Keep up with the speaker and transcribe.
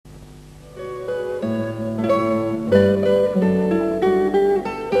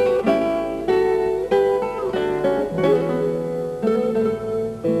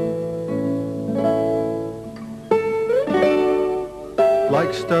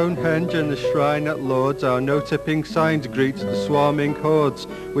Stonehenge and the shrine at Lord's, our no-tipping signs greet the swarming hordes.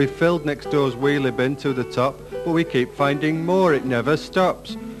 We've filled next door's wheelie bin to the top, but we keep finding more, it never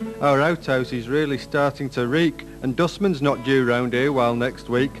stops. Our outhouse is really starting to reek, and dustman's not due round here while next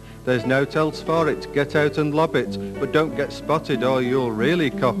week. There's nought else for it, get out and lob it, but don't get spotted or you'll really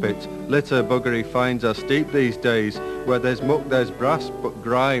cop it. Litter buggery fines are steep these days, where there's muck there's brass, but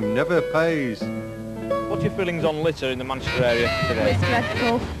grime never pays. What's your feelings on litter in the Manchester area today? It's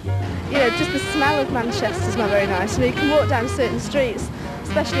dreadful. You know, just the smell of Manchester's not very nice. You know, you can walk down certain streets,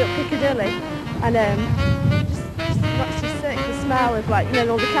 especially up Piccadilly, and just knocks you sick, the smell of, like, you know,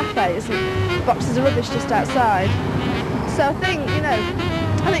 all the cafes and boxes of rubbish just outside. So I think, you know,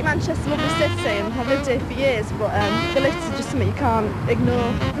 I think Manchester's a lovely city and I've lived here for years, but the litter is just something you can't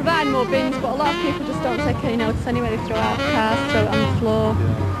ignore. Provide more bins, but a lot of people just don't take any notice anyway. They throw out cars, throw it on the floor.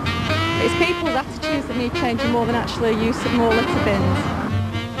 It's people's attitudes that need changing more than actually use of more litter bins.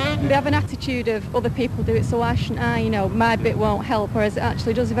 They have an attitude of other people do it, so why shouldn't I? You know, my bit won't help, whereas it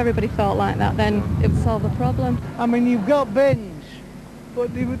actually does. If everybody thought like that, then it would solve the problem. I mean, you've got bins,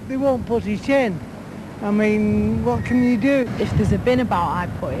 but they won't put it in. I mean, what can you do? If there's a bin about, I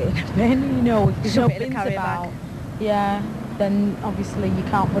put it in a bin, you know. If there's no bins about, yeah, then obviously you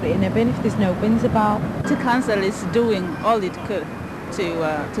can't put it in a bin if there's no bins about. The council is doing all it could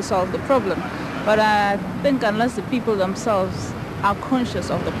to solve the problem, but I think unless the people themselves are conscious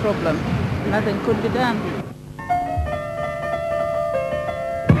of the problem, nothing could be done.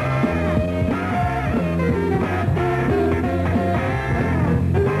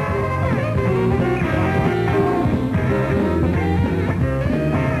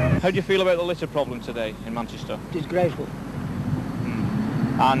 How do you feel about the litter problem today in Manchester? Disgraceful.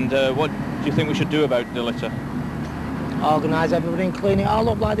 And what do you think we should do about the litter? Organise everybody and clean it all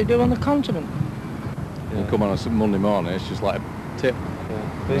up like they do on the continent. You come on a Monday morning, it's just like a tip.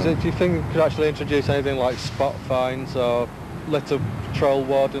 Yeah. Do you think we could actually introduce anything like spot fines or litter patrol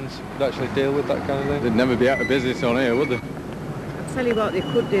wardens could actually deal with that kind of thing? They'd never be out of business on here, would they? I'll tell you what they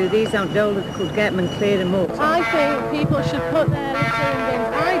could do. These aren't dull, they could get them and clear them up. I think people should put their litter in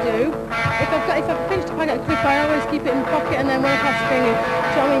bins. I do. If I've finished a packet of clip, I always keep it in the pocket and then when I pass the thing, do you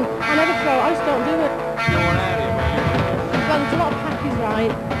know what I mean? I never throw it, I just don't do it. Well, there's a lot of packies,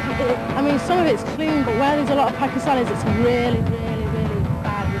 right? I mean, some of it's clean, but where there's a lot of Pakistanis, it's really, really, really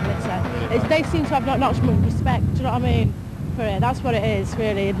bad with litter. They seem to have not much respect, do you know what I mean, for it. That's what it is,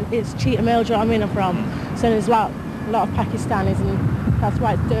 really. It's cheetah mill, do you know what I mean, I'm from. So there's a lot of Pakistanis, and that's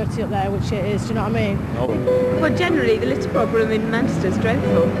why it's dirty up there, which it is, do you know what I mean? Well, generally, the litter problem in Manchester is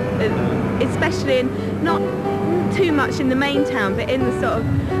dreadful, especially in not too much in the main town, but in the sort of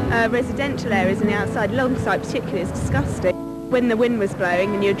residential areas and the outside, alongside particularly, it's disgusting. When the wind was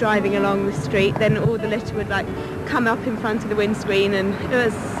blowing and you're driving along the street, then all the litter would like come up in front of the windscreen, and it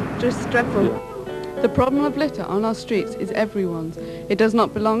was just dreadful. The problem of litter on our streets is everyone's. It does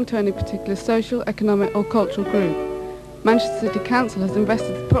not belong to any particular social, economic or cultural group. Manchester City Council has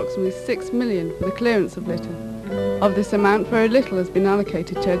invested approximately £6 million for the clearance of litter. Of this amount, very little has been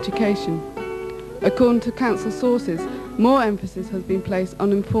allocated to education. According to council sources, more emphasis has been placed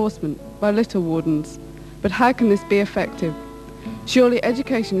on enforcement by litter wardens. But how can this be effective? Surely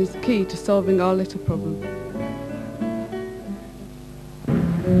education is the key to solving our litter problem.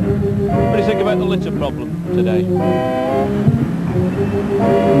 What do you think about the litter problem today?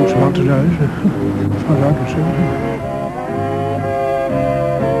 What's hard to know, as far as I can see.